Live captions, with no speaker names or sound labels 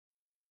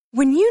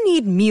When you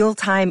need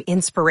mealtime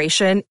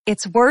inspiration,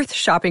 it's worth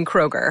shopping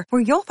Kroger,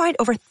 where you'll find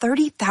over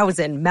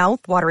 30,000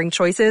 mouth-watering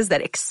choices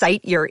that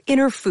excite your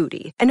inner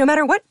foodie. And no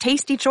matter what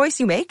tasty choice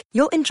you make,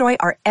 you'll enjoy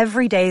our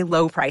everyday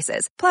low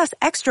prices, plus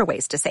extra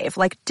ways to save,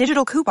 like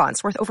digital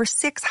coupons worth over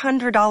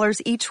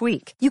 $600 each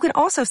week. You can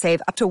also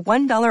save up to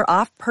 $1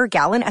 off per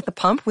gallon at the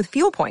pump with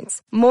fuel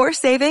points. More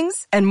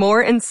savings and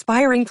more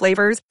inspiring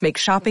flavors make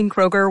shopping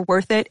Kroger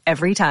worth it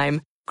every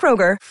time.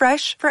 Kroger,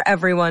 fresh for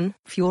everyone.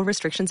 Fuel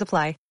restrictions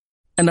apply.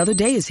 Another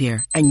day is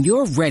here, and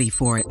you're ready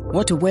for it.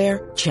 What to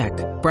wear? Check.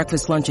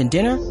 Breakfast, lunch, and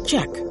dinner?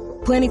 Check.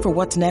 Planning for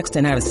what's next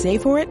and how to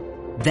save for it?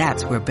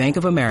 That's where Bank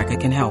of America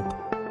can help.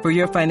 For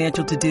your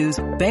financial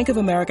to-dos, Bank of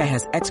America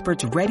has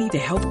experts ready to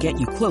help get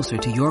you closer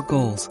to your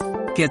goals.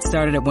 Get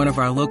started at one of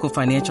our local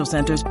financial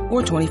centers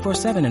or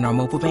 24/7 in our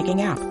mobile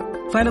banking app.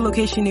 Find a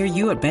location near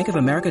you at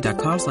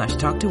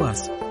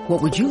bankofamerica.com/talktous.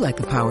 What would you like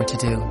the power to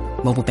do?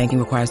 Mobile banking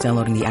requires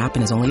downloading the app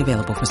and is only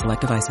available for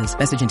select devices.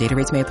 Message and data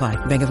rates may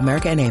apply. Bank of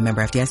America N.A.,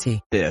 member FDIC.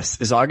 This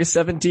is August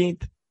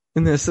 17th,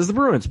 and this is the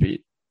Bruins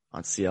Beat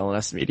on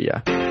CLNS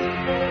Media.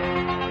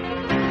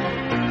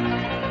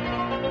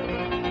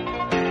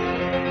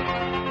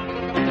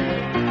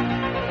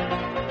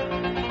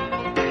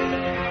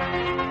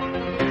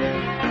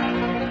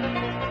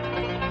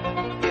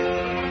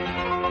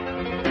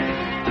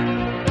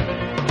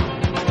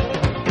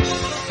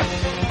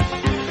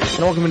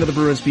 And welcome into the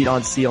Bruins Beat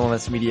on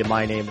CLNS Media.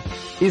 My name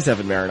is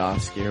Evan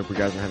Marinofsky. I hope you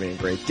guys are having a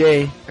great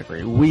day, a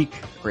great week,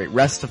 a great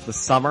rest of the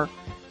summer.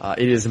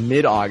 It is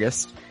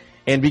mid-August,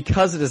 and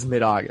because it is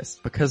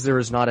mid-August, because there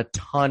is not a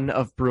ton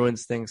of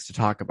Bruins things to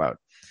talk about,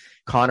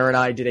 Connor and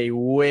I did a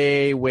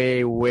way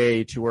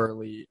too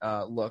early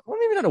look. Well,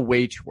 maybe not a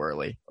way too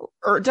early,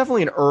 or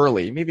definitely an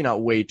early, maybe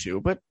not way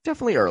too, but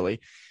definitely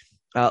early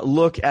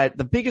look at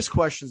the biggest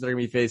questions that are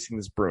going to be facing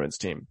this Bruins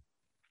team,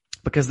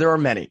 because there are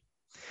many.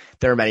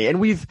 There are many, and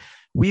we've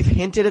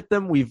hinted at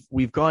them.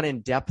 We've gone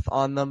in depth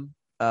on them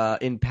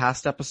in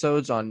past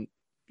episodes.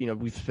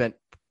 We've spent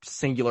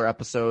singular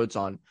episodes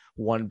on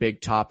one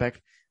big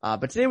topic,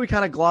 but today we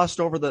kind of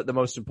glossed over the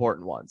most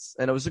important ones,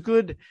 and it was a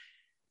good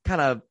kind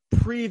of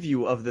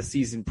preview of the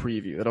season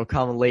preview that'll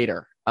come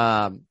later.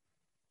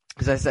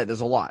 Because I said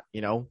there's a lot.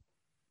 There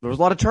was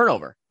a lot of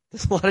turnover.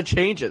 There's a lot of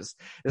changes.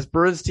 This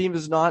Bruins team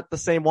is not the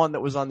same one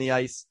that was on the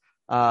ice.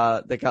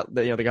 They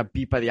got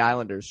beat by the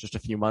Islanders just a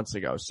few months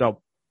ago.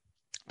 So.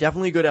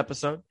 Definitely a good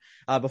episode.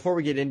 Before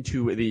we get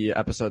into the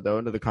episode, though,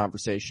 into the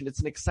conversation,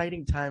 it's an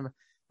exciting time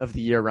of the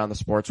year around the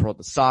sports world.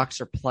 The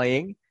Sox are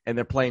playing, and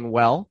they're playing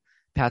well.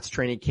 Pat's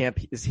training camp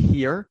is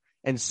here,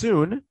 and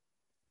soon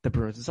the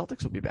Bruins and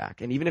Celtics will be back.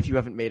 And even if you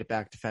haven't made it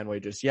back to Fenway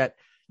just yet,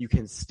 you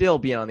can still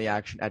be in on the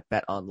action at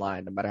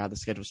BetOnline, no matter how the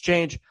schedules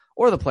change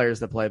or the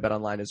players that play.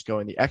 BetOnline is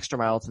going the extra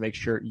mile to make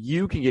sure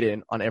you can get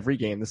in on every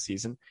game this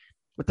season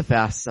with the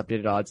fastest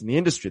updated odds in the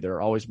industry. There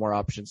are always more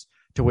options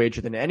to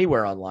wager than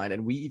anywhere online,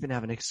 and we even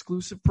have an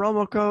exclusive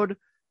promo code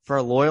for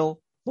our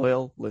loyal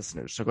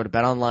listeners. So go to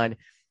BetOnline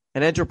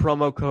and enter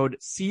promo code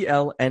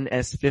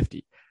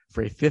CLNS50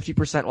 for a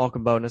 50%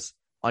 welcome bonus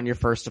on your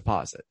first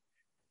deposit.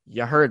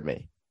 You heard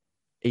me.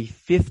 A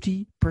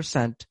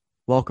 50%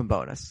 welcome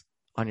bonus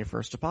on your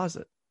first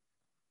deposit.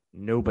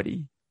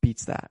 Nobody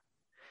beats that.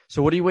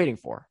 So what are you waiting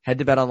for? Head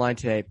to BetOnline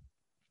today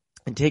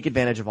and take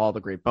advantage of all the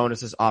great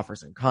bonuses,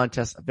 offers, and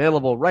contests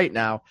available right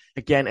now.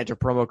 Again, enter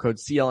promo code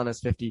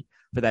CLNS50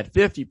 for that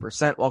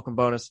 50% welcome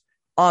bonus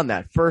on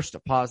that first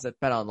deposit.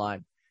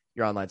 BetOnline,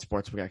 your online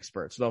sportsbook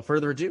experts. Without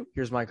further ado,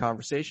 here's my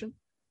conversation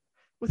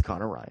with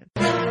Connor Ryan.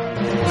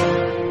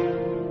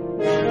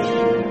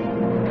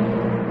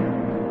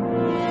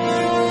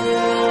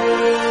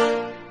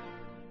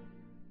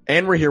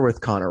 And we're here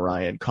with Connor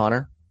Ryan.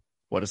 Connor,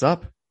 what is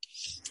up?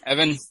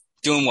 Evan,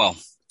 doing well.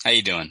 How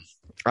you doing?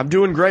 I'm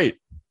doing great.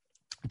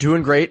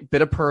 Doing great.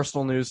 Bit of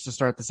personal news to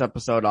start this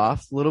episode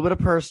off. A little bit of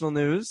personal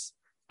news.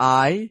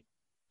 I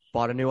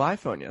bought a new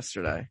iPhone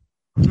yesterday.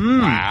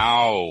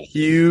 Wow.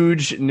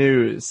 Huge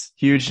news.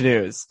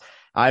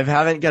 I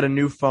haven't got a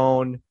new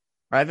phone,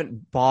 or I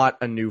haven't bought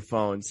a new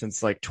phone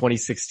since like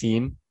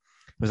 2016. It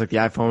was like the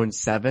iPhone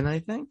 7, I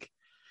think.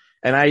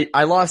 And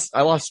I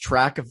lost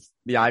track of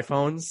the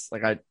iPhones.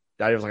 Like I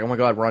was like, oh my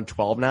God, we're on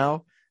 12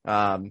 now.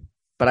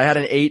 But I had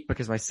an 8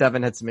 because my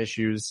 7 had some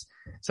issues.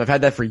 So I've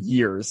had that for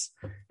years.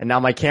 And now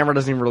my camera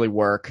doesn't even really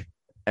work.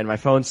 And my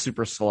phone's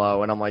super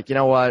slow. And I'm like, you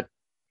know what?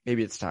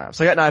 Maybe it's time.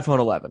 So I got an iPhone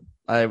 11.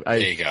 There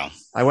you go.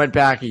 I went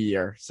back a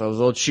year. So it was a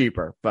little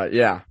cheaper. But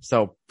yeah.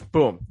 So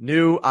boom.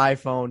 New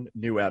iPhone,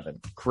 new Evan.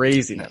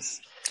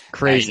 Craziness.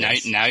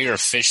 Now you're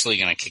officially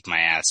going to kick my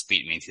ass,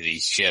 beat me to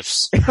these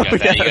shifts. You got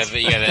that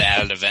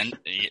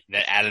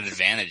added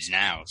advantage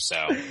now. So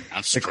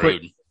I'm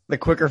screwed. The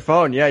quicker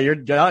phone. Yeah, you're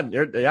done.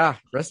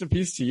 Rest in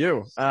peace to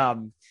you.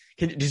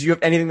 Did you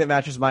have anything that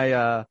matches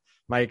my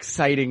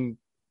exciting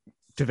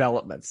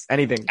developments?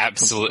 Anything?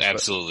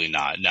 Absolutely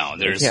not. No,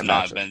 there's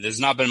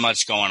not been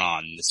much going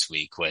on this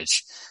week,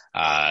 which,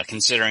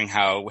 considering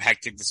how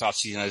hectic this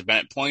offseason has been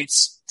at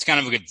points, it's kind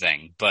of a good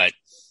thing, but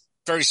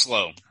very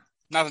slow.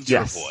 Nothing to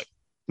report.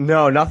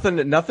 No, nothing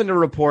to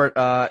report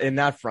in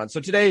that front.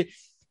 So today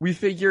we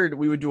figured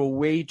we would do a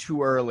way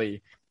too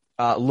early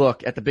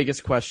look at the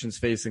biggest questions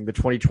facing the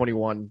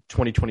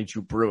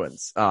 2021-2022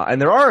 Bruins.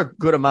 And there are a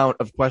good amount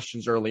of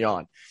questions early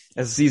on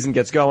as the season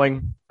gets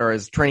going, or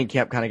as training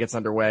camp kind of gets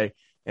underway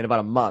in about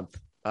a month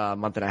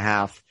and a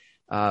half.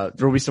 There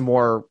will be some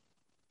more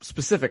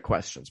specific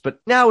questions, but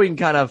now we can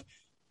kind of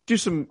do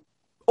some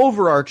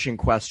overarching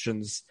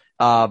questions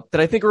that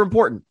I think are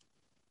important.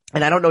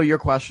 And I don't know your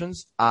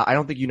questions. I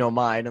don't think you know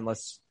mine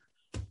unless,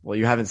 well,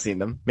 you haven't seen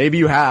them. Maybe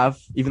you have,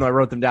 even though I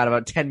wrote them down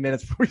about 10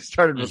 minutes before we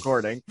started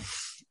recording.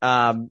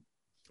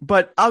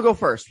 But I'll go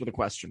first with a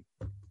question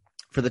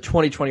for the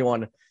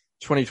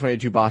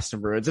 2021-2022 Boston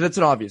Bruins. And it's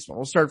an obvious one.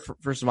 We'll start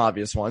for some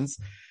obvious ones.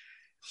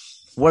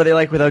 What are they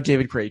like without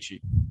David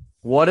Krejci?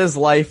 What is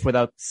life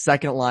without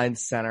second line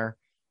center?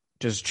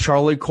 Does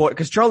Charlie Coyle,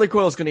 because Charlie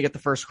Coyle is going to get the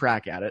first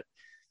crack at it.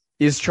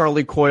 Is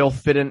Charlie Coyle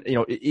fit in,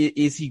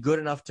 is he good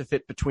enough to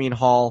fit between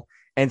Hall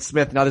and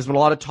Smith? Now, there's been a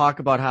lot of talk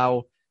about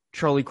how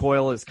Charlie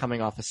Coyle is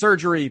coming off a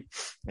surgery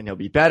and he'll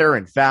be better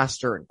and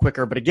faster and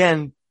quicker. But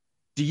again,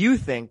 do you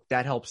think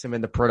that helps him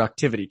in the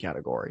productivity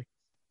category?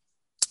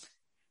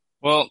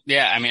 Well,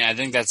 yeah, I mean, I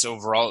think that's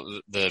overall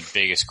the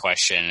biggest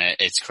question.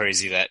 It's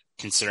crazy that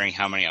considering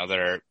how many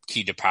other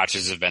key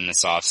departures have been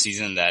this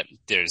offseason, that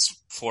there's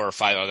 4 or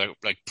 5 other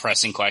like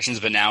pressing questions.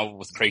 But now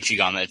with Krejci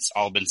gone, it's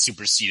all been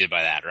superseded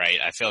by that, right?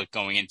 I feel like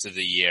going into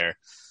the year,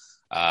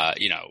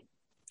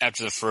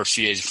 after the first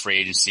few days of free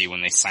agency,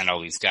 when they signed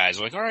all these guys,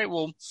 we're like, all right,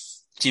 well,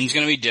 team's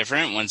going to be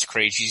different once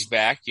Krejci's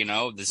back.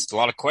 There's a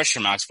lot of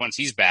question marks. Once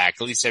he's back,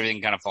 at least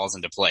everything kind of falls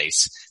into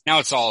place. Now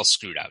it's all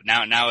screwed up.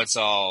 Now it's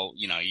all,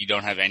 you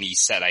don't have any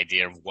set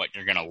idea of what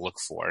you're going to look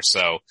for.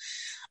 So,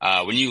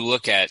 when you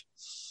look at,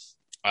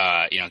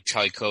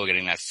 Charlie Coyle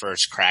getting that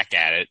first crack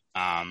at it,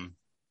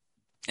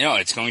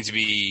 it's going to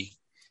be,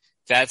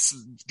 that's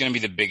going to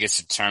be the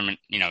biggest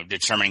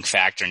determining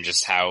factor in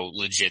just how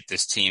legit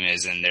this team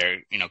is and their,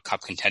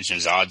 cup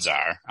contention's odds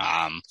are.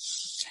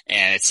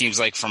 And it seems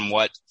like from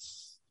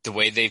the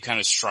way they've kind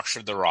of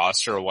structured the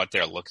roster or what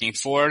they're looking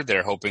for,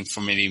 they're hoping for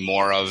maybe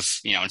more of,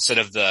 instead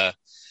of the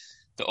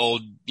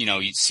old,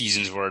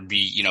 seasons where it'd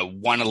be,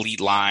 one elite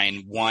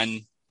line,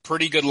 one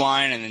pretty good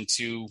line, and then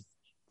 2,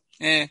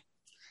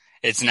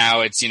 It's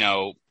now,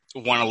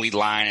 one elite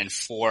line and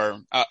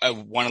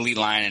 1 elite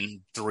line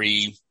and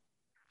 3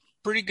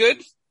 pretty good.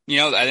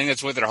 I think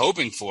that's what they're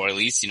hoping for, at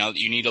least.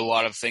 You need a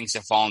lot of things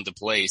to fall into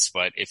place,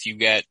 but if you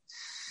get,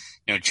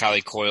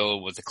 Charlie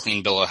Coyle with a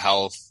clean bill of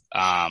health,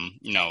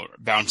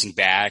 bouncing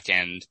back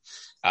and,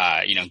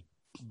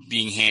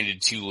 being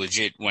handed 2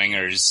 legit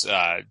wingers,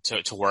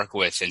 to work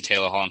with in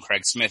Taylor Hall and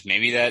Craig Smith,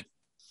 maybe that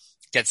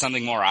gets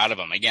something more out of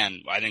them.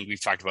 Again, I think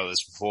we've talked about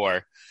this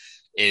before.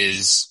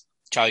 Is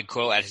Charlie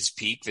Coyle at his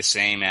peak the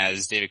same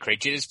as David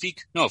Krejci at his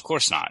peak? No, of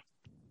course not.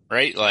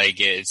 Right? Like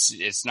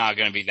it's not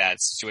going to be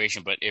that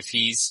situation, but if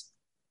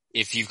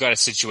you've got a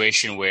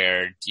situation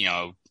where,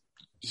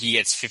 he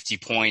gets 50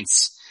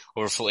 points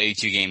over a full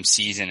 82 game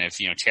season, if,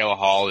 Taylor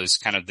Hall is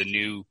kind of the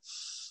new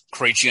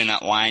Krejci on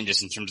that line,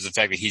 just in terms of the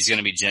fact that he's going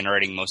to be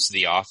generating most of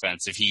the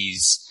offense. If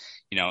he's,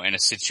 in a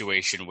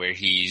situation where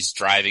he's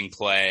driving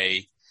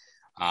play,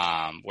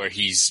 where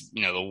he's,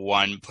 the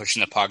one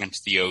pushing the puck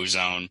into the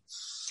O-zone,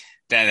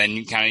 then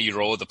you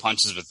roll with the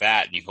punches with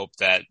that, and you hope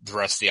that the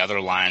rest of the other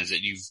lines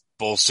that you've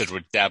bolstered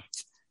with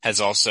depth has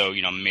also,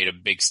 made a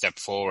big step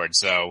forward.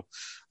 So,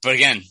 but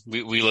again,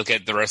 we look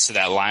at the rest of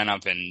that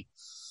lineup and,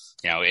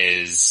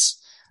 is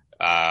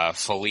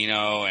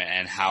Foligno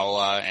and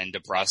Haula and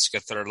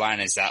DeBrusk third line?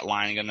 Is that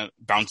line going to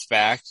bounce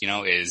back?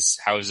 How is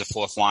the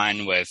fourth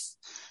line with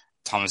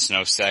Thomas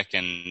Nosek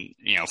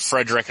and,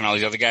 Frederick and all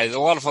these other guys? A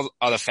lot of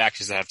other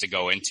factors that have to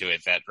go into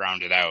it that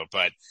round it out.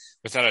 But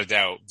without a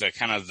doubt,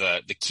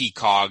 the key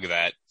cog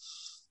that,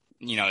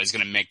 is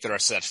going to make the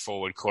rest of that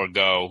forward core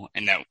go,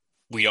 and that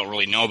we don't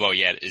really know about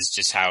yet, is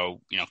just how,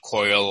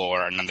 Coyle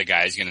or another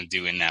guy is going to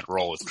do in that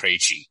role with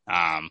Krejci.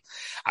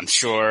 I'm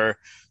sure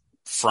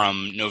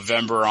from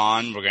November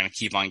on, we're going to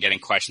keep on getting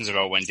questions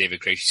about when David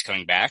Krejci is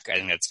coming back. I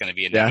think that's going to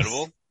be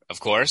inevitable, yes, of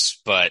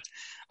course, but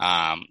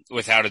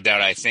without a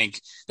doubt, I think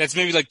that's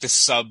maybe like the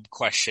sub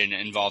question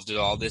involved in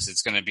all this.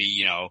 It's going to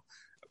be,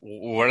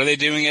 what are they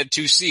doing at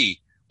 2C?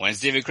 When's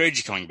David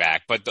Krejci coming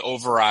back? But the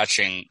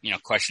overarching,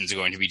 questions are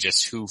going to be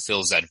just who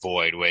fills that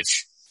void,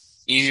 which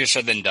easier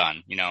said than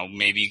done.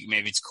 Maybe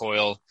it's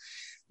Coyle,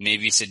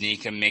 maybe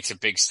Sednika makes a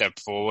big step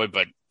forward.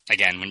 But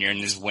again, when you're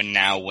in this win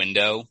now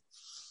window,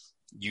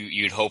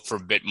 you'd hope for a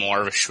bit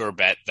more of a sure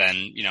bet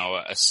than,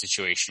 a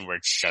situation where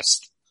it's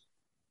just,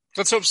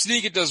 let's hope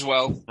Sednika does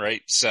well,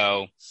 right?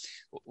 So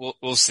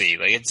we'll see.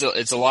 Like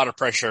it's a lot of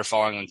pressure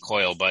falling on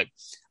Coyle, but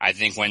I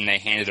think when they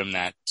handed him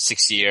that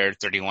 6-year,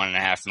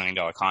 $31.5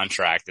 million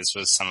contract, this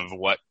was some of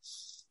what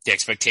the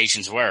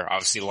expectations were.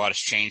 Obviously, a lot has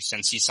changed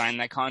since he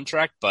signed that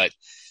contract, but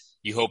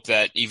you hope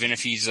that even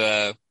if he's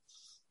a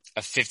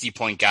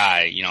 50-point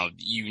guy,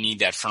 you need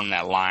that from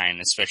that line,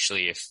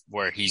 especially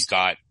where he's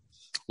got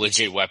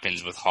legit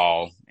weapons with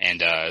Hall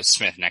and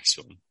Smith next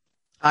to him.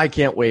 I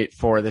can't wait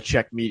for the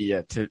Czech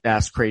media to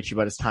ask Krejci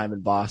about his time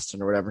in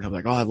Boston or whatever. And I'm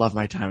like, oh, I love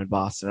my time in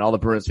Boston. And all the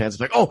Bruins fans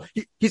are like, oh,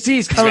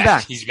 he's coming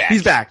back. He's back.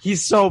 He's back.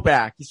 He's so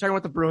back. He's talking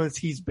about the Bruins.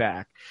 He's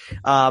back.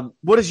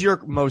 What is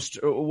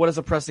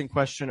a pressing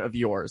question of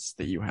yours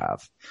that you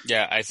have?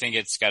 Yeah, I think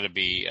it's got to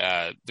be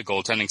the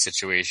goaltending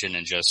situation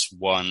and just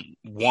one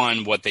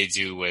what they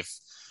do with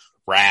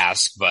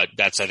Rask, but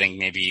that's, I think,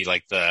 maybe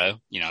like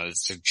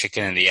it's the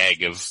chicken and the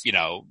egg of,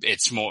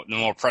 it's the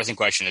more pressing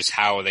question is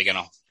how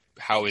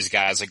is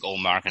guys like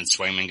Ullmark and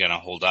Swayman going to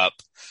hold up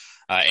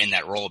in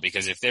that role?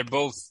 Because if they're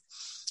both,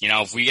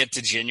 if we get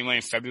to January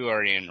and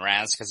February and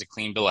Rask has a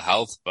clean bill of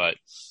health, but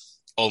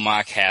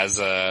Ullmark has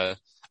a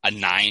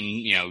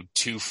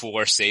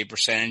 9.24 save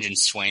percentage and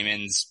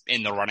Swayman's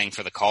in the running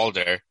for the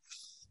Calder,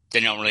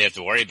 then you don't really have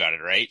to worry about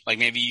it, right? Like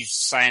maybe you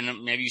sign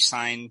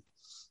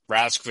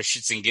Rask for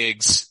shits and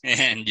gigs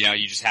and,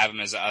 you just have him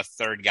as a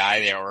third guy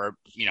there, or,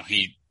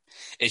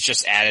 it's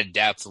just added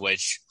depth,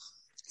 which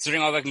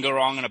considering all that can go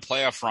wrong in a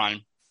playoff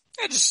run,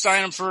 just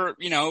sign him for,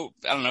 I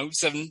don't know,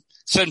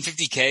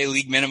 $750K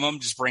league minimum,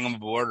 just bring him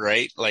aboard,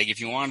 right? Like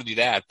if you want to do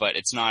that, but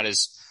it's not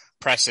as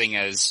pressing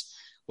as,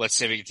 let's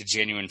say we get to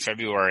January and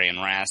February and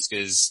Rask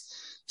is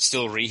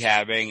still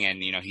rehabbing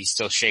and, he's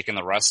still shaking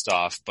the rust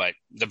off, but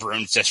the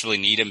Bruins desperately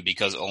need him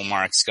because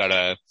Ullmark's got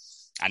a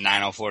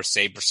 904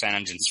 save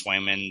percentage and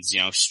Swayman's,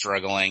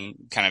 struggling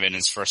kind of in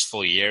his first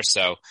full year.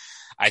 So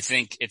I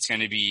think it's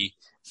going to be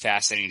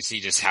fascinating to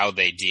see just how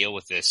they deal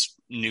with this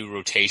new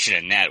rotation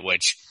in net,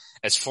 which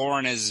as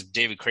foreign as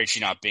David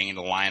Krejci not being in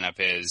the lineup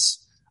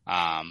is,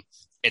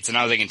 it's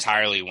another thing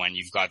entirely when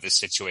you've got this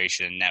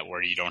situation in net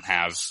where you don't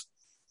have,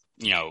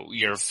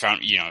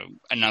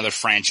 another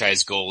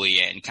franchise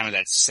goalie and kind of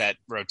that set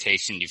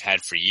rotation you've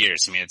had for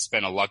years. I mean, it's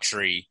been a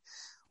luxury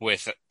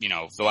with,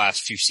 the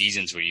last few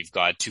seasons where you've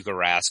got Tuukka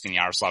Rask and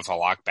Yaroslav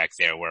Halak back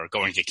there where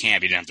going to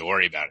camp, you didn't have to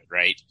worry about it,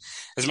 right?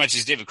 As much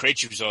as David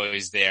Krejci was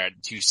always there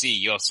at 2C,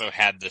 you also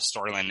had the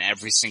storyline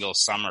every single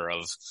summer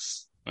of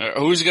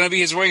who's going to be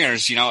his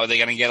wingers? Are they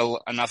going to get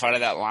enough out of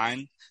that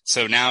line?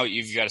 So now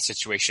you've got a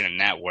situation in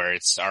net where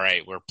it's, all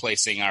right, we're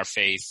placing our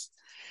faith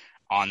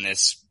on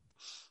this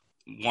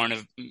one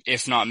of,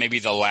 if not maybe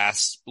the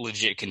last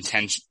legit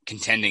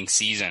contending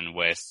season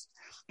with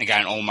a guy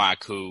in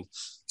Ullmark who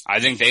I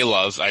think they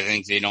love. I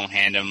think they don't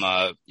hand him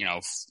a,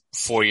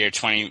 $4-year,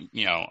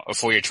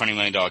 $20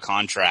 million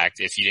contract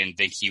if you didn't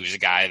think he was a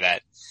guy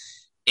that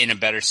in a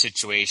better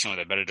situation with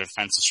a better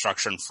defensive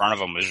structure in front of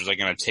him was really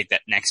going to take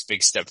that next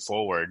big step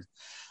forward.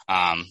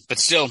 But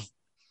still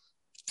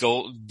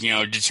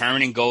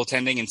determining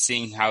goaltending and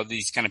seeing how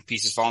these kind of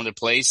pieces fall into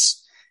place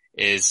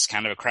is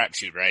kind of a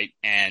crapshoot, right?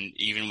 And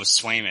even with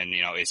Swayman,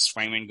 is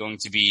Swayman going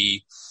to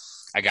be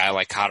a guy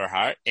like Carter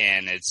Hart?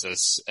 And it's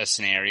a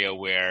scenario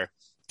where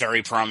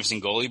very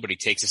promising goalie, but he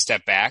takes a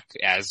step back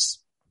as,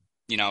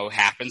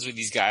 happens with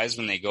these guys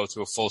when they go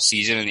through a full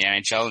season in the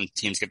NHL and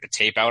teams get the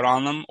tape out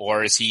on them?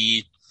 Or is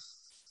he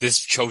this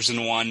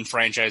chosen one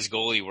franchise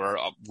goalie where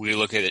we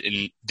look at it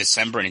in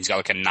December and he's got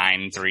like a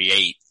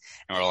 9.38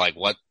 and we're like,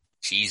 what?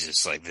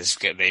 Jesus, like this,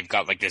 they've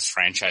got like this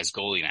franchise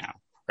goalie now,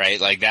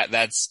 right? Like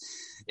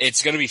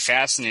it's going to be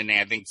fascinating.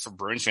 I think for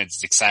Bruins fans,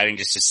 it's exciting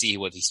just to see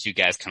what these two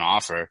guys can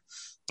offer,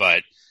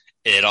 but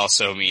it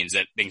also means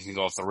that things can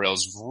go off the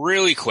rails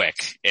really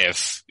quick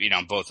if,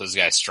 both those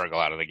guys struggle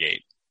out of the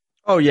gate.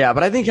 Oh yeah,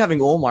 but I think having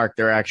Ullmark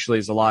there actually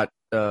is a lot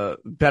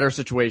better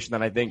situation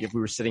than I think if we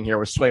were sitting here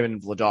with Swayman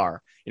and Vladar,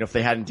 if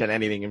they hadn't done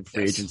anything in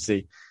free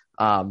agency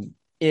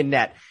in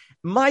net.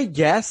 My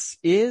guess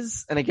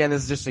is, and again,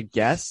 this is just a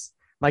guess,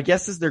 my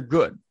guess is they're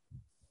good.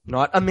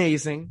 Not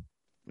amazing,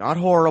 not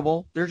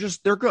horrible. They're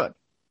good.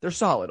 They're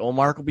solid.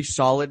 Ullmark will be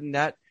solid in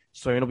net.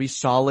 Swayman will be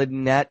solid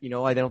in net.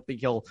 I don't think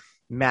he'll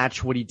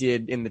match what he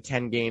did in the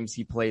 10 games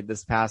he played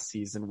this past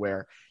season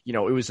where, it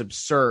was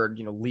absurd,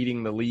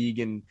 leading the league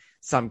in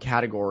some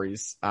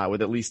categories,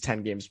 with at least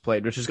 10 games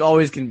played, which is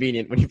always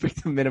convenient when you pick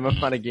the minimum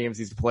amount of games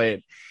he's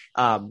played.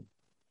 And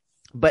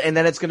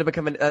then it's going to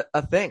become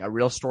a thing, a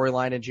real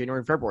storyline in January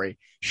and February.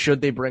 Should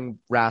they bring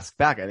Rask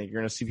back? I think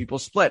you're going to see people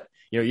split.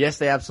 Yes,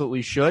 they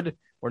absolutely should,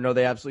 or no,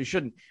 they absolutely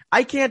shouldn't.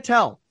 I can't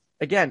tell.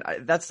 Again,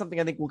 that's something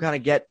I think we'll kind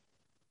of get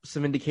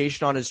some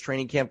indication on as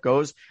training camp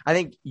goes. I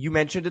think you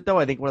mentioned it though.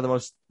 I think one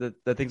of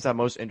the things I'm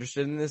most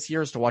interested in this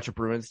year is to watch a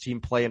Bruins team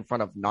play in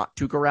front of not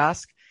Tuukka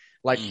Rask.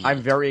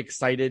 I'm very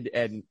excited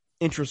and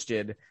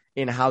interested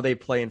in how they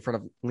play in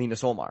front of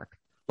Linus Ullmark.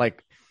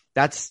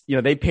 That's,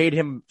 they paid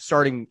him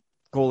starting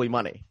goalie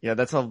money.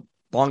 That's a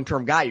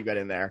long-term guy you got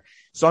in there.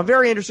 So I'm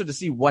very interested to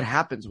see what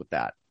happens with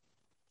that.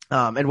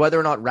 And whether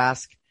or not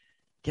Rask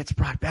gets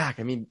brought back.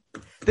 I mean,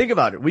 think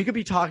about it. We could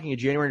be talking in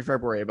January and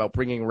February about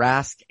bringing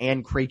Rask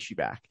and Krejci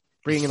back,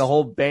 bringing the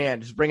whole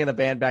band, just bringing the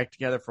band back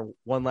together for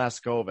one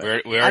last go of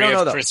it. We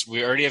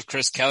already have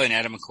Chris Kelly and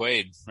Adam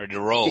McQuaid ready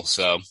to roll.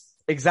 So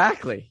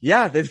exactly.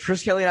 Yeah. There's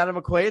Chris Kelly and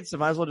Adam McQuaid. So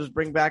might as well just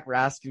bring back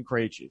Rask and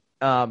Krejci.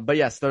 But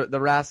yes, the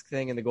Rask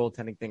thing and the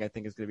goaltending thing, I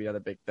think is going to be another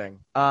big thing.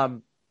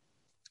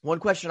 One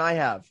question I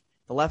have,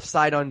 the left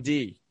side on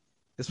D,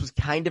 this was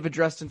kind of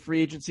addressed in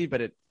free agency, but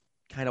it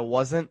kind of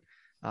wasn't.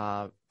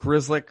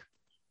 Grzelcyk,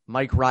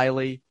 Mike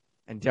Riley,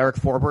 and Derek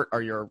Forbort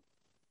are your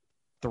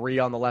 3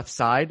 on the left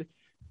side.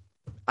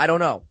 I don't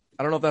know.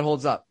 I don't know if that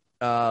holds up.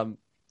 I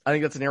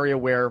think that's an area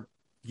where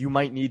you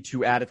might need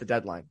to add at the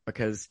deadline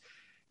because,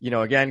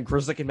 again,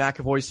 Grzelcyk and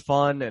McAvoy's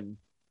fun. And,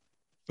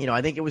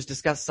 I think it was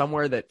discussed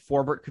somewhere that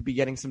Forbort could be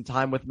getting some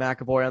time with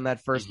McAvoy on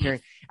that first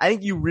pairing. I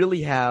think you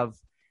really have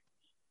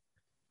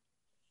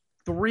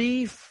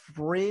 3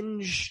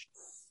 fringe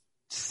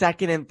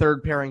second and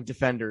third pairing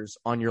defenders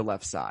on your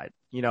left side.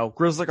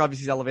 Grzelcyk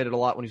obviously is elevated a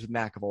lot when he's with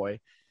McAvoy,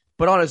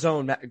 but on his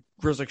own,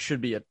 Grzelcyk should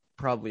be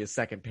probably a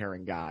second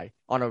pairing guy.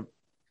 On an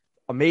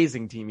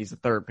amazing team, he's a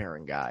third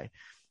pairing guy.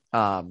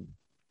 But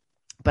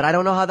I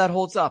don't know how that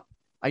holds up.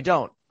 I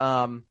don't.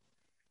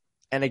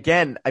 And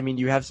again,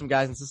 you have some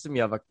guys in the system.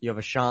 You have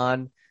a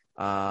Sean,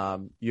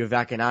 you have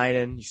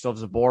Vakanainen, you still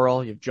have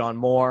Zaboral, you have John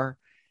Moore.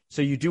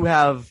 So you do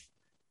have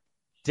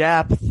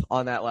depth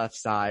on that left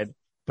side,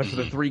 but for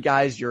the 3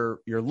 guys you're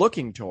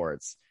looking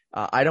towards,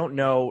 I don't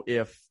know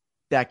if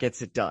that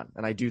gets it done.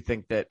 And I do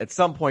think that at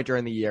some point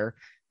during the year,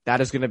 that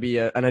is going to be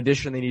an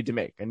addition they need to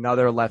make,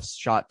 another left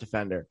shot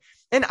defender.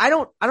 And I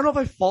don't know if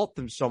I fault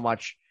them so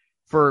much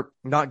for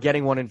not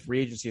getting one in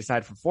free agency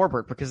aside from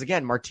Forbort, because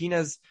again,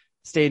 Martinez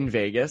stayed in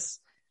Vegas.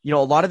 A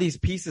lot of these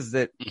pieces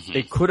that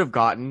they could have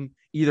gotten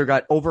either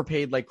got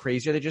overpaid like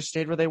crazy or they just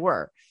stayed where they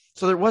were.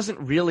 So there wasn't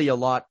really a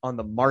lot on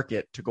the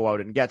market to go out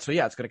and get. So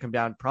yeah, it's going to come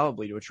down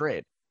probably to a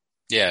trade.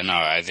 Yeah, no,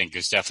 I think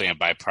it's definitely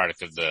a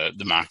byproduct of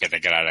the market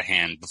that got out of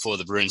hand before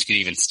the Bruins could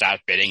even start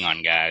bidding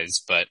on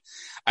guys. But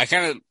I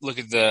kind of look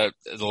at the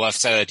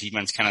left side of the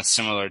defense kind of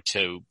similar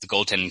to the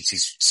goaltending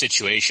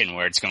situation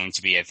where it's going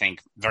to be, I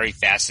think, very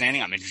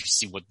fascinating. I'm interested to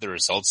see what the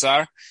results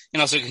are.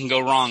 And also it can go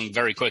wrong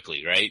very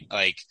quickly, right?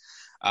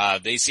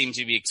 They seem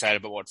to be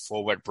excited about what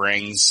Forbort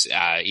brings,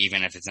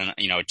 even if it's in,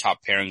 a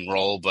top pairing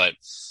role. But,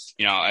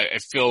 I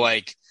feel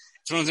like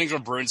it's one of the things where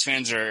Bruins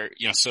fans are,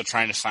 still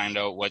trying to find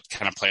out what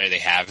kind of player they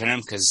have in him,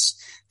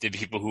 because there are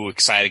people who are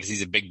excited because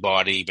he's a big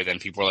body, but then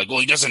people are like, well,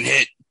 he doesn't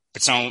hit.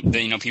 But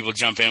then, people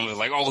jump in with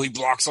like, oh, he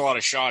blocks a lot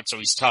of shots, so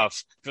he's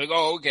tough. You're like,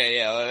 oh, okay,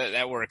 yeah,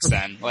 that works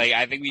then.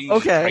 I think we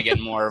need to get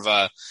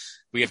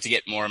we have to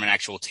get more of an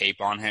actual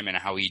tape on him and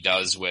how he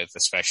does with,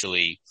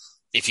 especially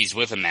if he's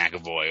with a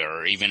McAvoy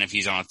or even if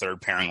he's on a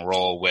third pairing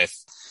role with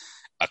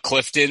a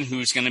Clifton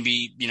who's going to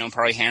be,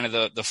 probably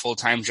handed the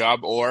full-time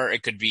job, or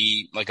it could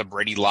be like a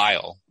Brady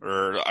Lyle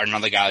or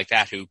another guy like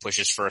that who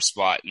pushes for a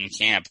spot in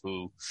camp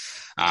who,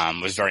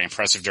 was very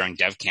impressive during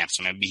dev camp.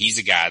 So maybe he's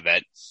a guy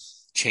that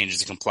changes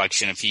the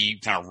complexion if he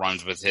kind of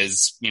runs with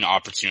his,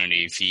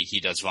 opportunity, if he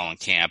does well in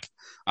camp.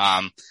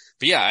 But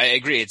yeah, I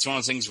agree. It's one of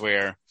those things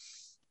where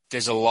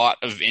there's a lot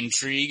of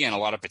intrigue and a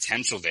lot of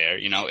potential there.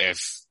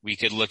 If we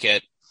could look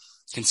at,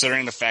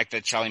 considering the fact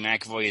that Charlie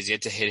McAvoy is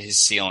yet to hit his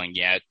ceiling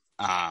yet,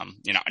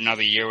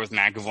 another year with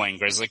McAvoy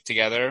and Grzelcyk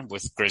together,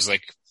 with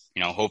Grzelcyk,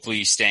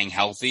 hopefully staying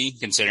healthy,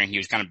 considering he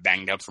was kind of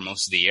banged up for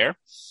most of the year.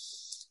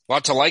 A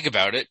lot to like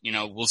about it.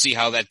 We'll see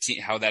how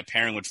that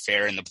pairing would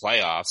fare in the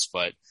playoffs,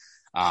 but,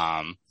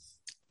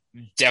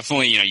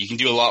 definitely, you can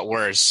do a lot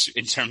worse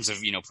in terms of,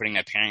 putting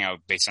that pairing out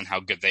based on how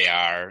good they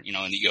are, in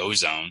the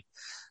O-zone.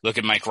 Look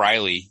at Mike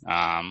Riley,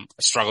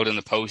 struggled in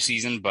the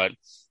postseason, but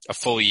a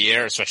full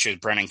year, especially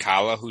with Brennan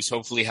Kala, who's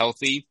hopefully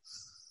healthy.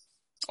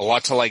 A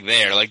lot to like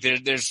there.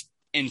 There's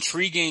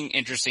intriguing,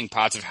 interesting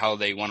parts of how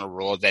they want to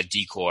roll that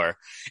decor.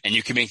 And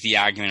you can make the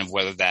argument of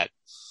whether that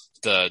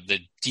the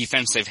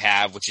defense they've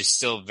have, which is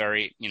still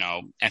very,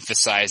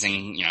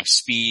 emphasizing,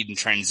 speed and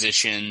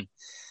transition,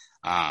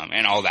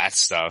 and all that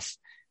stuff.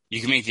 You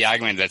can make the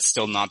argument that's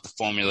still not the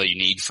formula you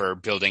need for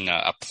building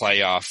a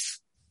playoff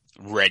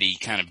ready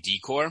kind of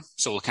decor.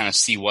 So we'll kind of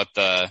see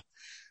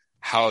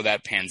how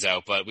that pans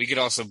out. But we could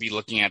also be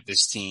looking at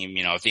this team,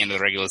 at the end of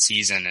the regular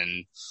season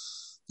and,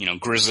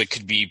 Grzelcyk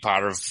could be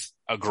part of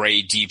a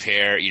great D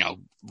pair.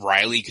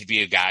 Riley could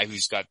be a guy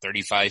who's got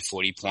 35,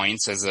 40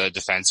 points as a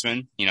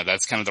defenseman.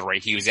 That's kind of the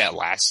rate he was at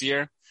last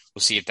year.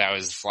 We'll see if that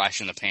was a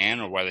flash in the pan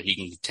or whether he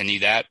can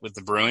continue that with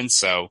the Bruins.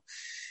 So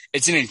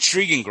it's an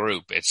intriguing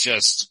group. It's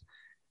just,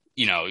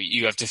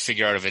 you have to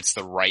figure out if it's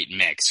the right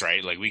mix,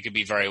 right? We could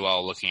be very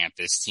well looking at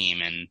this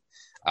team in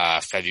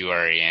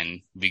February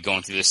and be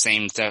going through the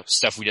same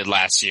stuff we did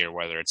last year,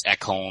 whether it's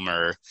Ekholm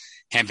or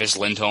Hampus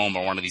Lindholm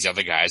or one of these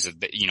other guys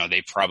that,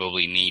 they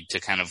probably need to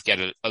kind of get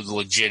a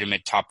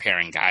legitimate top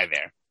pairing guy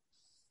there.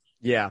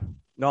 Yeah,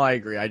 no, I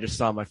agree. I just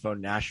saw on my phone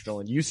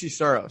Nashville and UC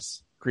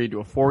Saros agreed to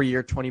a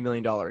 4-year, $20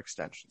 million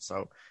extension.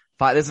 So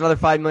there's another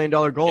 $5 million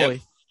goalie.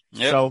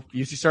 Yep. So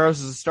UC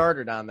Saros is a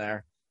starter down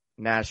there,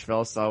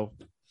 Nashville. So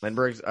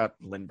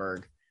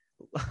Lindbergh.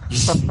 The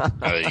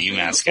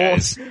UMass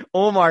guys.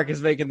 Olmark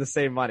is making the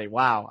same money.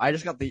 Wow. I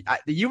just got the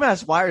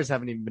UMass wires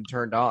haven't even been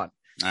turned on.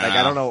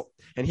 I don't know.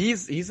 And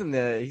he's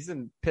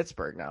in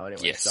Pittsburgh now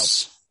anyway.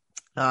 Yes.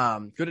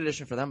 So, good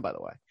addition for them, by the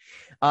way.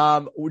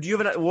 Would you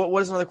have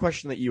what is another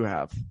question that you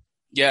have?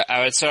 Yeah,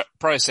 I would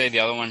probably say the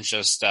other one's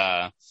just,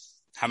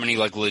 how many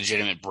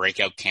legitimate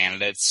breakout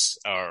candidates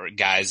or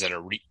guys that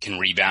can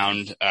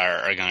rebound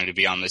are going to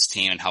be on this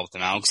team and help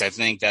them out. Cause I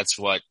think that's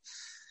what,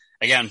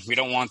 again, we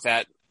don't want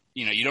that.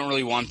 You don't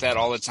really want that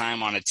all the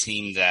time on a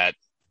team that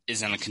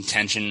is in a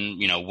contention,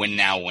 win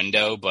now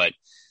window, but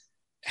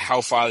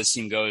how far this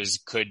team goes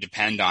could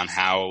depend on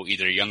how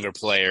either younger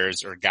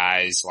players or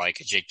guys like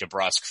Jake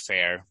DeBrusk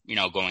fare,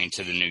 going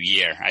into the new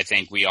year. I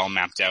think we all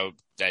mapped out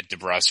that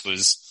DeBrusk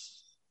was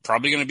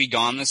probably going to be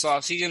gone this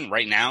offseason.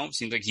 Right now, it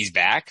seems like he's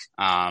back.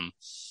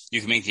 You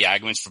can make the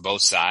arguments for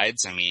both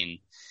sides. I mean,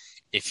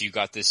 if you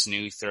got this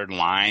new third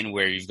line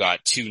where you've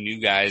got two new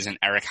guys in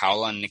Eric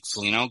Howla and Nick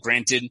Foligno,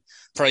 granted,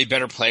 probably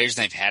better players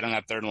than they've had on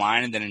that third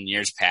line than in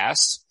years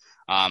past.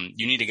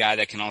 You need a guy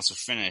that can also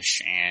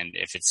finish. And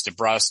if it's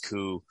DeBrusk,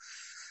 who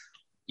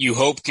you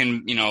hope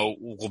can,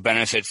 will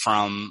benefit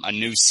from a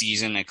new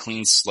season, a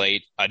clean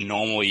slate, a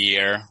normal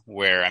year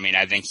where,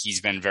 I think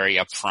he's been very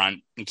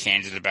upfront and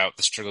candid about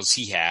the struggles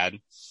he had.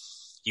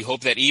 You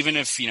hope that even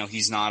if,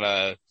 he's not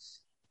a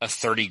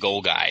 30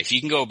 goal guy, if he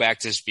can go back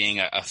to just being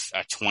a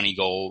 20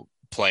 goal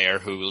player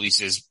who at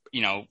least is,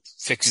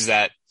 fixes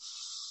that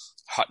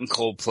hot and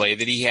cold play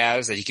that he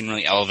has, that he can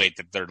really elevate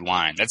the third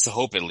line. That's the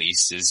hope, at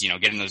least, is,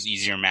 getting those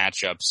easier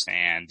matchups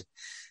and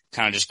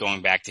kind of just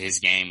going back to his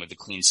game with a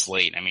clean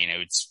slate. It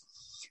would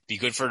be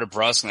good for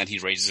DeBrusk and that he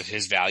raises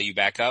his value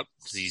back up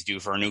because he's due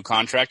for a new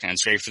contract, and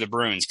it's great for the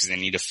Bruins because they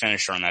need a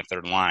finisher on that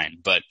third line.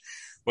 But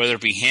whether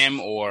it be him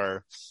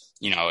or,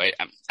 I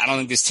don't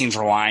think this team's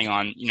relying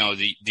on,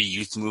 the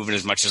youth movement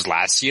as much as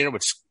last year,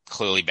 which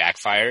clearly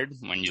backfired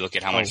when you look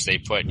at how much they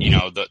put,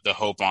 the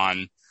hope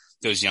on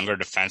those younger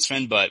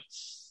defensemen. But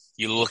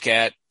you look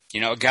at,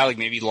 a guy like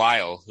maybe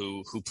Lyle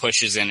who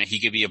pushes in,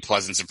 he could be a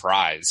pleasant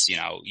surprise.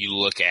 You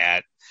look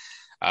at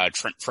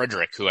Trent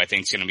Frederick, who I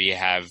think is going to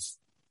have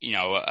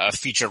a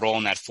feature role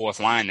in that fourth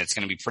line that's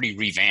going to be pretty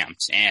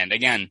revamped. And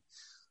again,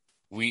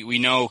 we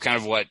know kind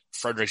of what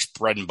Frederick's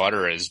bread and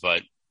butter is,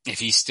 but if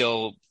he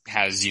still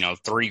has,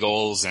 3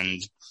 goals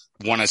and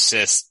 1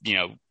 assist,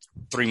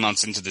 3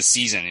 months into the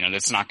season,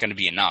 that's not going to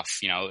be enough.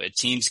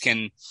 Teams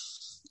can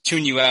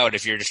tune you out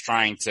if you're just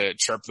trying to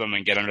chirp them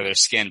and get under their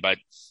skin, but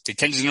they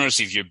tend to notice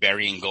if you're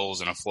burying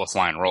goals in a fourth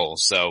line role.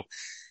 So,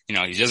 he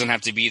doesn't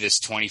have to be this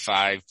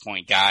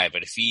 25-point guy,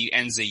 but if he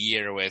ends the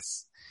year with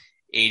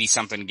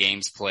 80-something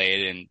games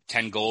played and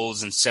 10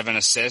 goals and 7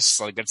 assists,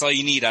 like that's all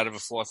you need out of a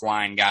fourth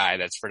line guy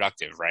that's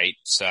productive, right?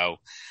 So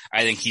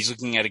I think he's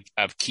looking at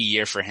a key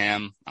year for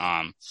him.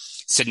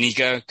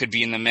 Sednica could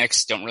be in the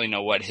mix. Don't really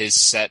know what his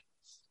set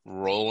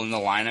role in the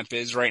lineup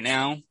is right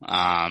now.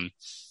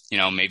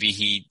 Maybe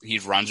he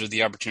runs with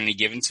the opportunity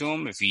given to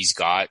him if he's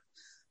got,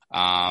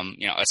 a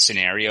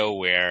scenario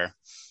where,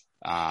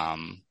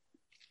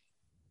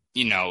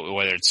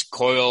 whether it's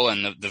Coyle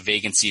and the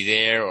vacancy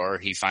there, or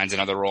he finds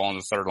another role in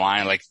the third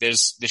line, like there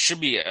should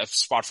be a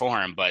spot for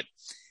him, but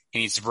he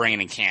needs to bring it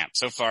in camp.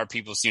 So far,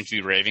 people seem to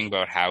be raving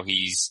about how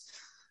he's,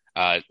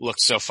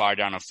 looked so far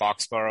down in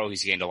Foxborough.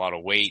 He's gained a lot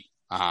of weight.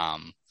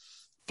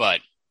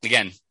 But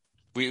again,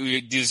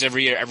 we do this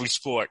every year, every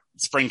sport,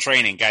 spring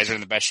training, guys are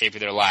in the best shape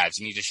of their lives.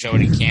 You need to show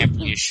it in camp.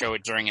 You need to show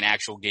it during an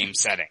actual game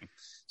setting.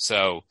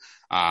 So,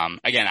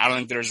 again, I don't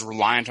think they're as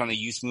reliant on the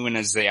youth movement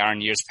as they are in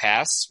years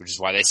past, which is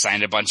why they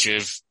signed a bunch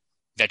of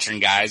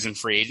veteran guys in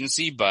free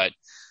agency. But,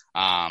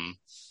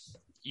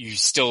 you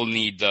still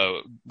need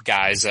the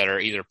guys that are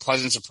either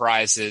pleasant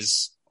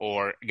surprises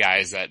or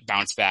guys that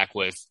bounce back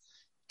with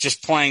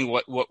just playing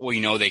what we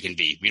know they can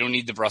be. We don't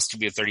need DeBrusk to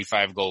be a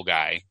 35 goal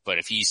guy, but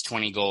if he's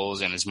 20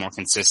 goals and is more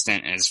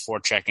consistent and is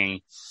forechecking,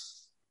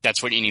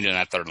 that's what you need in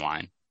that third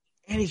line.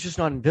 And he's just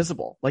not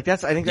invisible. You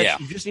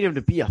just need him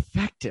to be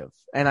effective.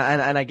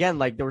 And again,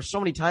 like there were so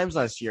many times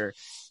last year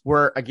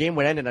where a game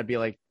would end and I'd be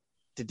like,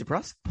 did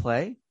DeBrusk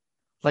play?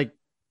 Like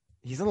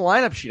he's in the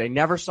lineup sheet. I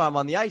never saw him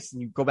on the ice.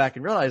 And you go back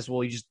and realize,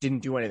 well, he just didn't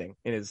do anything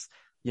in his,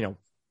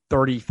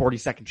 30, 40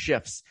 second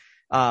shifts.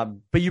 But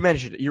you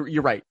mentioned it.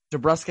 You're right.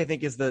 DeBrusk, I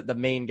think, is the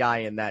main guy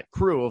in that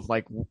crew of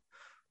like,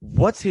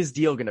 what's his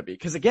deal going to be?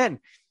 Because again,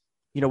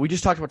 we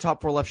just talked about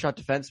top 4 left shot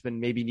defensemen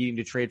maybe needing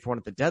to trade for one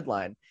at the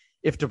deadline.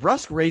 If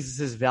DeBrusk raises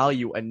his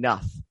value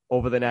enough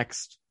over the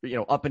next,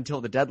 up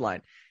until the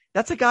deadline,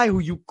 that's a guy who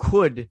you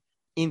could,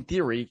 in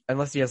theory,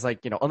 unless he has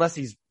unless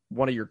he's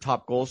one of your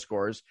top goal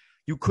scorers,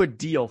 you could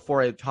deal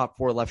for a top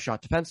 4 left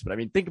shot defenseman. I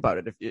mean, think about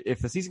it. If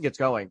the season gets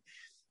going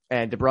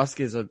and DeBrusk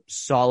is a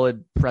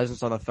solid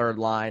presence on the third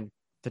line,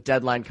 the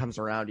deadline comes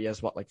around, he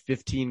has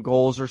 15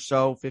 goals or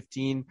so,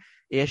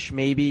 15-ish,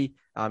 maybe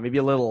a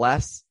little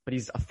less, but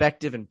he's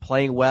effective and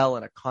playing well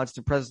and a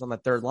constant presence on the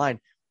third line.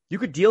 You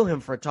could deal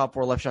him for a top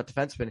 4 left shot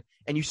defenseman,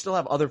 and you still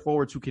have other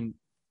forwards who can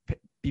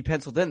be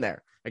penciled in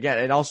there. Again,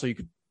 and also you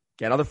could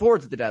get other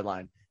forwards at the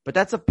deadline, but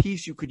that's a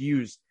piece you could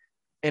use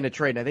in a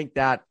trade. And I think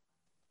that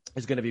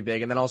is going to be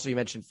big. And then also you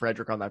mentioned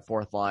Frederick on that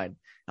fourth line,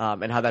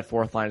 and how that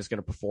fourth line is going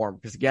to perform.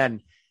 Because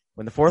again,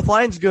 when the fourth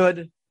line's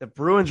good, the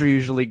Bruins are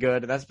usually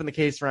good. And that's been the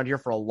case around here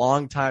for a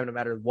long time, no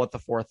matter what the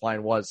fourth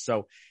line was.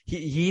 So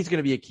he's going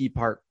to be a key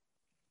part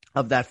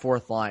of that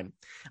fourth line.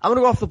 I'm going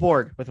to go off the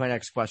board with my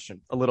next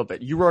question a little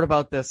bit. You wrote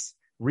about this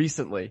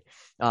recently,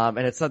 and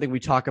it's something we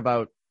talk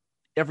about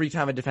every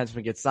time a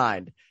defenseman gets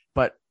signed.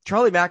 But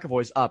Charlie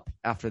McAvoy's up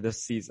after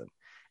this season.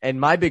 And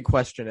my big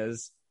question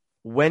is,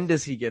 when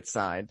does he get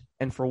signed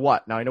and for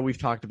what? Now, I know we've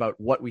talked about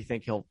what we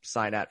think he'll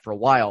sign at for a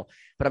while,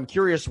 but I'm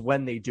curious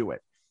when they do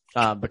it.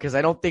 Because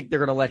I don't think they're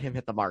going to let him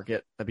hit the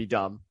market. That'd be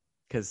dumb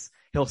because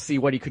he'll see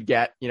what he could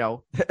get. You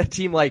know, a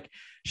team like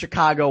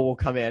Chicago will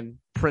come in,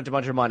 print a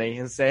bunch of money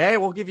and say, hey,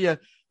 we'll give you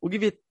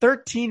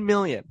 13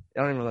 million. I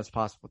don't even know if that's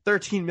possible.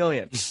 13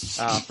 million,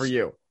 for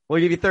you. We'll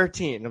give you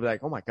 13. And I'll be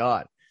like, oh my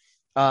God.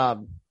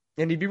 And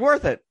he'd be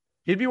worth it.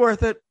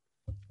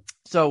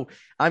 So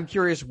I'm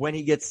curious when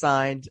he gets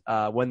signed,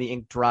 when the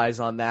ink dries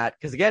on that.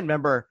 Cause again,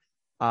 remember,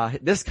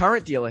 this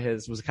current deal of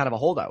his was kind of a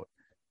holdout.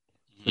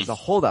 It was a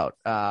holdout,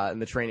 in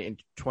the training in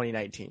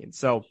 2019.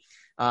 So,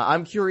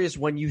 I'm curious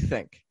when you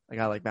think a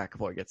guy like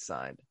McAvoy gets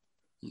signed.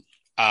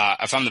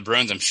 If I'm the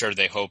Bruins, I'm sure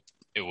they hope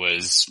it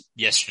was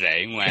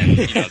yesterday when,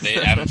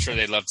 I'm sure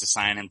they'd love to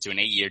sign him to an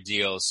 8-year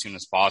deal as soon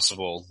as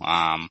possible.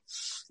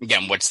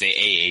 Again, what's the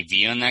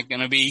AAV on that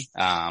going to be?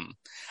 I'm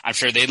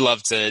sure they'd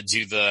love to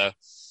do the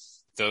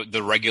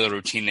regular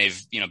routine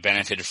they've,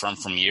 benefited from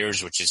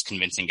years, which is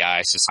convincing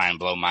guys to sign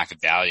below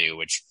market value,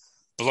 which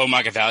below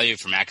market value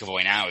for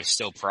McAvoy now is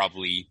still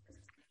probably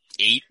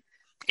 8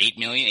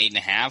 million,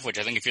 8.5, which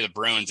I think if you're the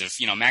Bruins, if,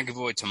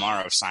 McAvoy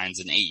tomorrow signs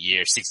an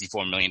 8-year,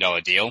 $64 million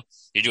deal,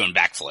 you're doing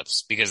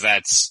backflips because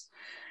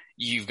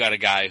you've got a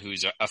guy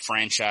who's a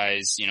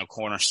franchise,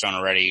 cornerstone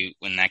already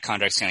when that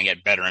contract's going to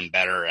get better and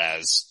better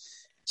as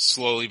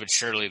slowly but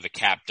surely the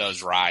cap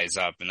does rise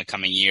up in the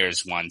coming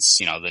years once,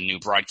 the new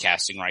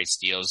broadcasting rights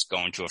deals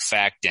go into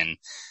effect and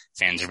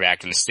fans are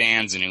back in the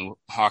stands. A new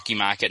hockey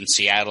market in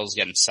Seattle's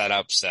getting set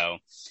up. So,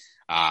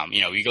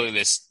 you go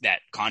to that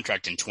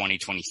contract in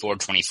 2024,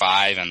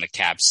 25 and the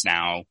cap's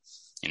now,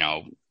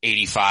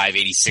 85,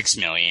 86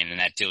 million and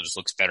that deal just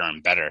looks better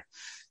and better.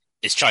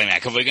 Is Charlie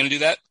McAvoy going to do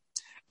that?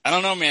 I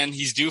don't know, man.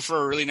 He's due for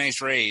a really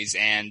nice raise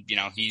and,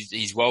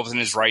 he's well within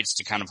his rights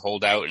to kind of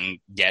hold out and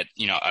get,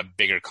 a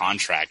bigger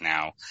contract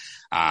now.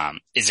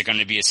 Is it going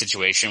to be a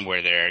situation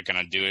where they're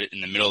going to do it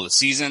in the middle of the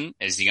season?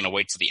 Is he going to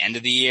wait till the end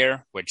of the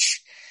year,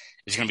 which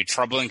is going to be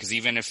troubling because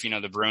even if,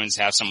 the Bruins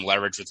have some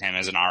leverage with him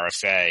as an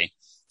RFA,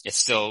 it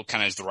still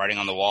kind of is the writing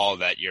on the wall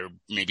that you're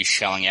maybe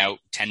shelling out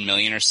 10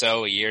 million or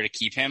so a year to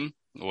keep him,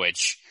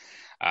 which,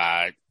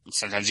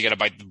 sometimes you got to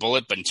bite the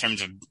bullet, but in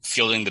terms of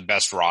fielding the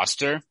best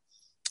roster,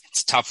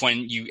 it's tough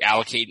when you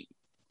allocate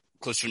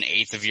close to an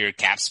eighth of your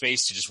cap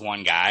space to just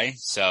one guy.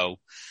 So,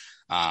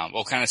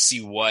 we'll kind of see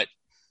what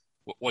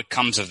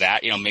comes of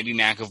that. Maybe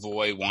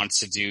McAvoy wants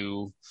to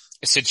do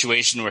a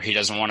situation where he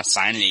doesn't want to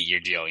sign an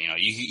 8-year deal.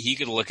 He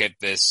could look at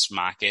this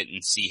market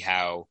and see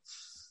how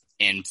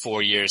in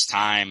 4 years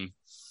time,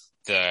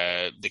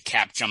 the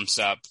cap jumps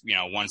up,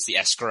 once the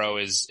escrow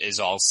is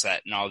all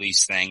set and all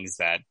these things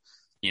that,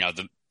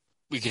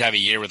 we could have a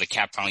year where the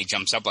cap finally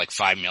jumps up like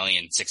 5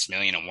 million, 6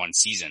 million in one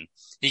season.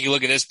 He could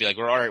look at this, be like,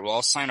 well, all right, well,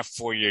 I'll sign a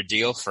 4-year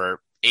deal for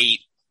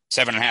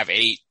 7.5,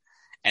 8.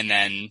 And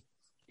then,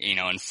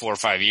 in 4 or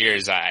 5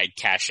 years, I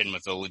cash in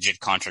with a legit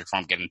contract where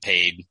I'm getting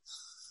paid,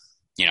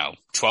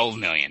 12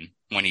 million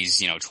when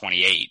he's,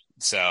 28.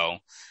 So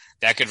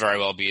that could very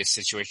well be a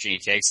situation he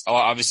takes.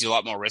 Obviously a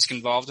lot more risk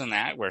involved in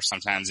that, where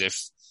sometimes if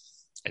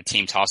a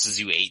team tosses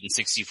you 8 and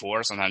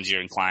 64, sometimes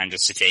you're inclined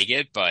just to take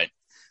it, but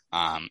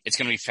it's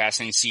going to be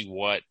fascinating to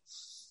see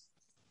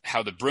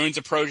how the Bruins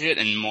approach it,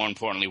 and more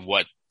importantly,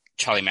 what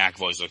Charlie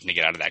McAvoy is looking to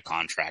get out of that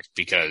contract,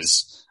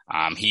 because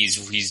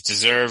he's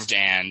deserved,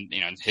 and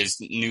his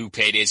new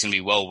payday is going to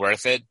be well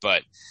worth it.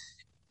 But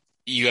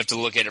you have to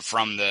look at it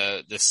from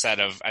the set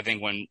of, I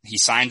think when he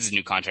signs his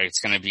new contract, it's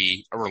going to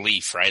be a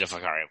relief, right? Of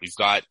like, all right, we've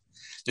got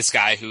this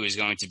guy who is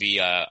going to be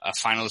a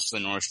finalist for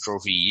the Norris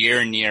Trophy year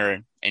and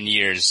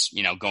years,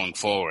 going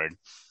forward.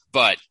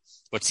 But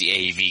what's the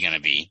AAV going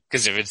to be?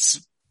 Because if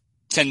it's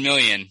 10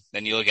 million,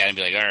 then you look at it and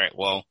be like, all right,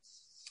 well,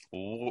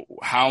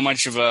 how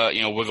much of a,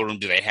 wiggle room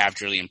do they have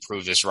to really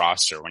improve this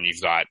roster when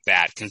you've got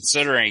that?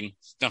 Considering,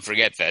 don't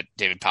forget that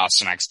David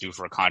Pasternak's due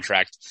for a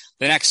contract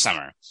the next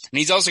summer. And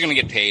he's also going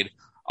to get paid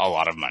a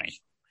lot of money.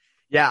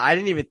 Yeah, I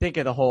didn't even think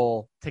of the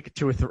whole take a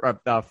 2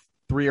 or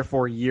 3 or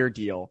 4 year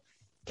deal,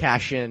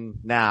 cash in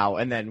now,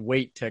 and then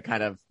wait to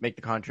kind of make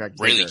the contract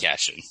bigger. Really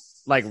cash in.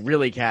 Like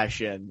really cash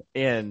in.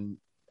 And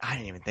I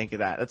didn't even think of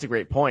that. That's a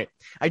great point.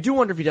 I do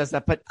wonder if he does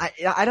that, but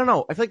I don't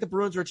know. I feel like the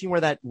Bruins are a team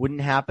where that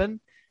wouldn't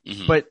happen.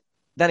 Mm-hmm. But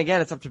then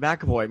again, it's up to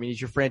McAvoy. I mean, he's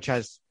your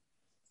franchise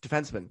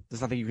defenseman.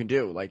 There's nothing you can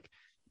do. Like,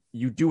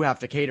 you do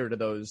have to cater to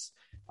those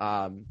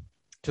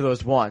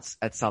wants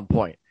at some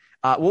point.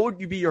 What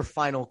would be your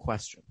final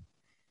question?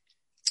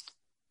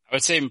 I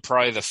would say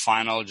probably the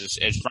final,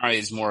 it probably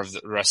is more of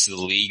the rest of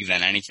the league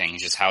than anything,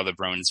 just how the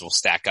Bruins will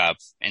stack up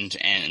in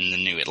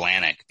the new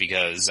Atlantic.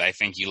 Because I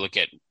think you look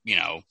at,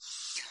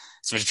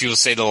 so many people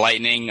say the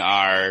Lightning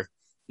are,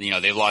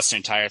 they've lost their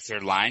entire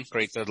third line,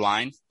 great third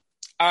line.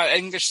 I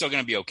think they're still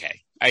going to be okay.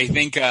 I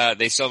think,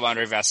 they still have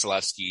Andrei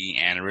Vasilevsky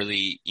and a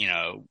really,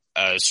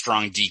 a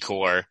strong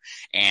decor,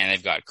 and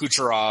they've got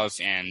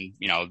Kucherov and,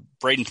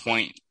 Braden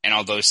Point and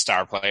all those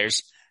star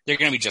players. They're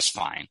going to be just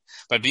fine.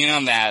 But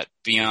beyond that,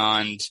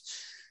 beyond,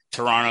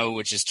 Toronto,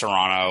 which is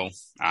Toronto.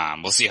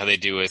 We'll see how they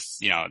do with,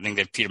 I think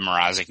they have Peter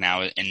Mrazek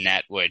now in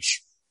net,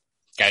 which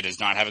guy does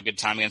not have a good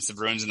time against the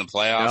Bruins in the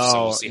playoffs. No,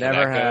 so we'll see how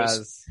that goes.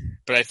 Has.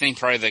 But I think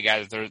probably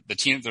the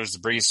team that throws the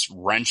biggest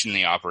wrench in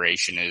the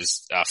operation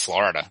is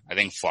Florida. I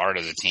think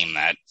Florida is a team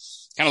that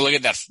kind of look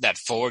at that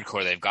forward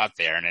core they've got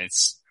there, and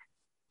it's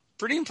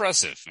pretty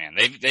impressive, man.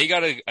 They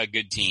got a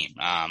good team.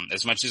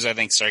 As much as I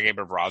think Sergei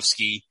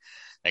Bobrovsky,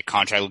 that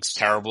contract looks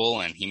terrible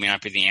and he may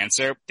not be the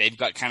answer, they've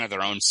got kind of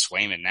their own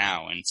Swayman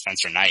now and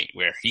Spencer Knight,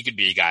 where he could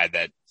be a guy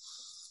that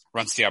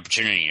runs the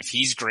opportunity. If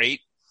he's great,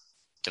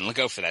 then look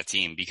out for that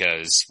team,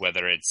 because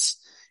whether it's,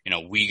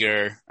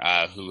 Weegar,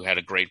 who had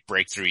a great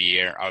breakthrough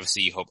year,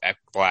 obviously you hope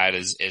Ekblad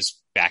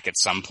is back at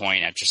some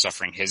point after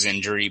suffering his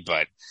injury.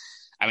 But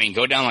I mean,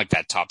 go down like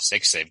that top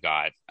six they've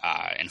got,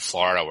 in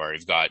Florida, where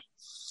you've got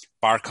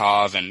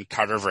Barkov and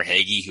Carter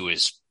Verhaeghe, who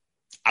is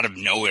out of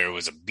nowhere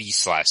was a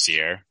beast last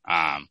year.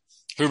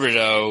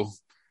 Huberdeau,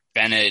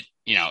 Bennett,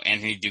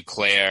 Anthony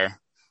Duclair.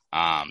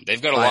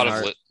 They've got a lot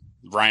of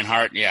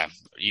Reinhart. Yeah.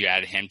 You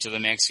add him to the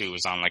mix, who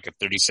was on like a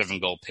 37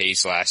 goal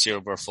pace last year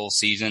over a full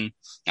season.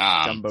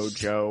 Jumbo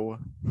Joe.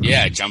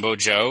 Yeah. Jumbo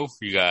Joe.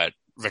 You got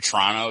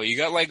Vetrano. You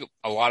got like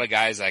a lot of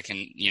guys that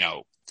can,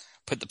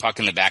 put the puck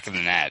in the back of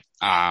the net.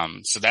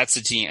 So that's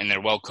the team, and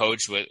they're well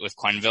coached with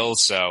Quenneville.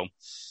 So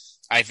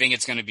I think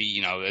it's going to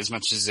be, as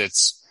much as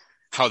it's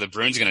how the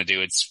Bruins are going to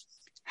do, it's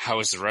how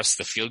is the rest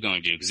of the field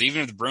going to do? Because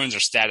even if the Bruins are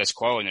status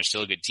quo and they're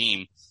still a good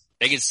team,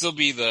 they could still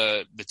be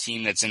the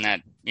team that's in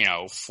that,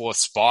 fourth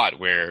spot,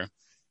 where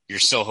you're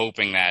still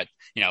hoping that,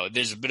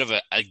 there's a bit of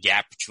a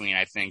gap between,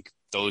 I think,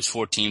 those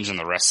four teams and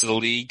the rest of the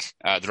league,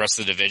 the rest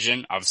of the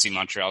division. Obviously,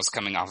 Montreal's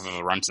coming off of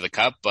a run to the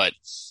Cup, but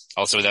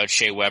also without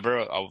Shea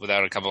Weber,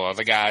 without a couple of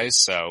other guys.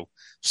 So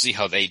see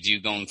how they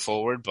do going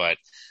forward. But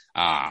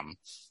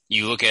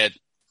you look at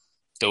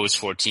those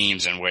four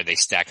teams and where they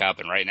stack up,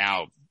 and right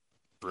now,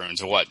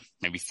 Bruins are what,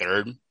 maybe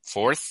third,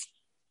 fourth?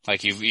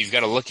 Like you've got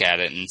to look at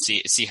it and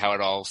see how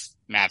it all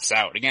maps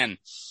out. Again,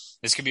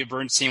 this could be a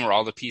Bruins team where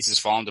all the pieces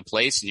fall into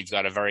place and you've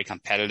got a very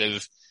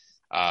competitive,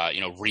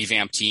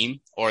 revamped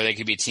team, or they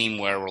could be a team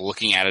where we're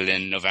looking at it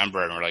in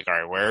November and we're like, all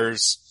right,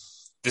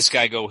 where's this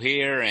guy go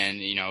here? And,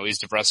 is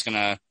DeBrusk going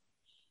to,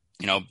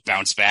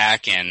 bounce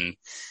back? And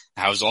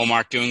how's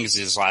Ullmark doing? Because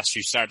his last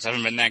few starts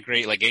haven't been that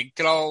great. Like it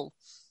could all,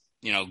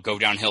 go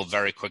downhill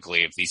very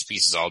quickly if these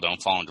pieces all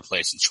don't fall into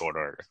place in short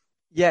order.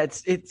 Yeah,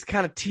 it's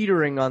kind of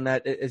teetering on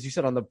that, as you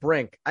said, on the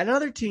brink.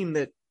 Another team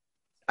that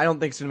I don't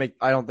think is going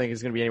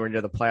to be anywhere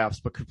near the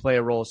playoffs, but could play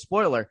a role as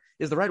spoiler,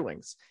 is the Red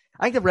Wings.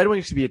 I think the Red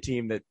Wings should be a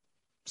team that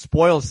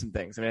spoils some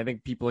things. I mean, I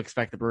think people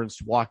expect the Bruins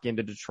to walk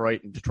into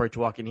Detroit and Detroit to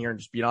walk in here and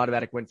just be an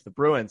automatic win for the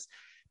Bruins.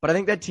 But I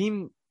think that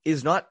team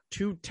is not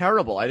too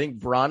terrible. I think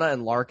Vrana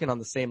and Larkin on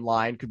the same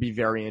line could be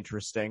very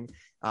interesting.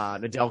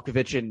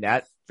 Nedeljkovic in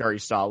net, very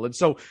solid.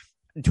 So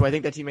do I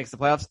think that team makes the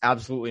playoffs?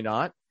 Absolutely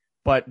not.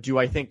 But do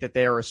I think that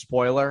they are a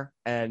spoiler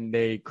and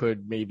they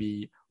could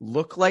maybe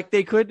look like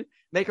they could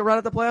make a run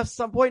at the playoffs at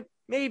some point?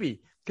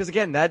 Maybe. Because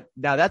again,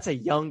 that's a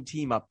young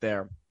team up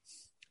there.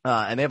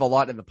 And they have a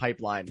lot in the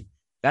pipeline.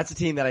 That's a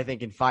team that I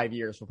think in 5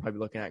 years we'll probably be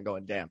looking at and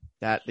going, damn,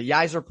 that the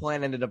Yzer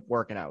plan ended up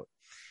working out.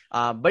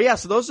 But yeah,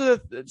 so those are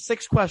the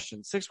 6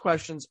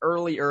 questions,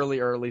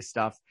 early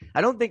stuff.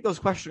 I don't think those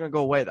questions are going to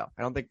go away though.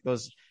 I don't think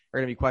those are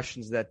going to be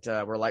questions that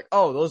were like,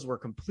 oh, those were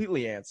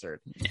completely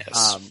answered.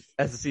 Yes.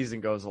 As the season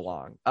goes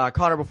along.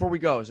 Connor, before we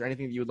go, is there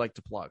anything that you would like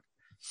to plug?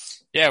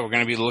 Yeah, we're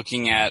going to be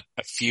looking at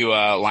a few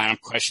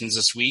lineup questions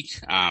this week.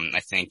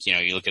 I think,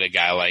 you look at a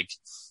guy like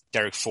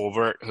Derek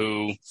Forbort,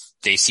 who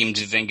they seem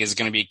to think is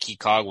going to be a key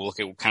cog. We'll look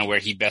at kind of where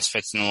he best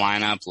fits in the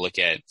lineup, look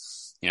at,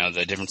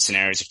 the different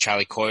scenarios of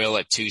Charlie Coyle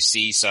at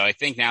 2C. So I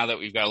think now that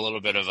we've got a little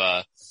bit of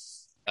a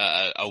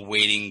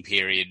waiting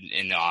period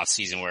in the off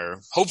season where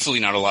hopefully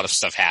not a lot of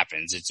stuff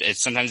happens.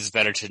 It's sometimes it's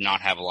better to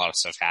not have a lot of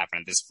stuff happen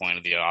at this point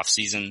of the off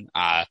season.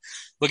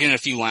 Looking at a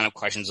few lineup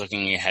questions,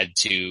 looking ahead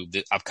to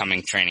the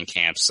upcoming training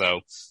camp.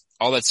 So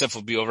all that stuff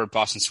will be over at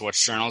Boston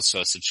Sports Journal.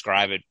 So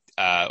subscribe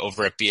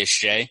over at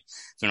BSJ. If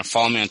you want to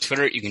follow me on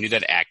Twitter, you can do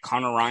that at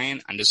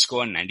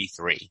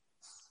ConnorRyan_93.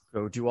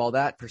 Go do all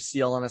that for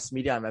CLNS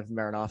Media. I'm Evan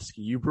Marinofsky.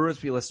 You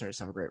Bruins listeners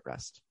have a great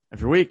rest of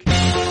your week.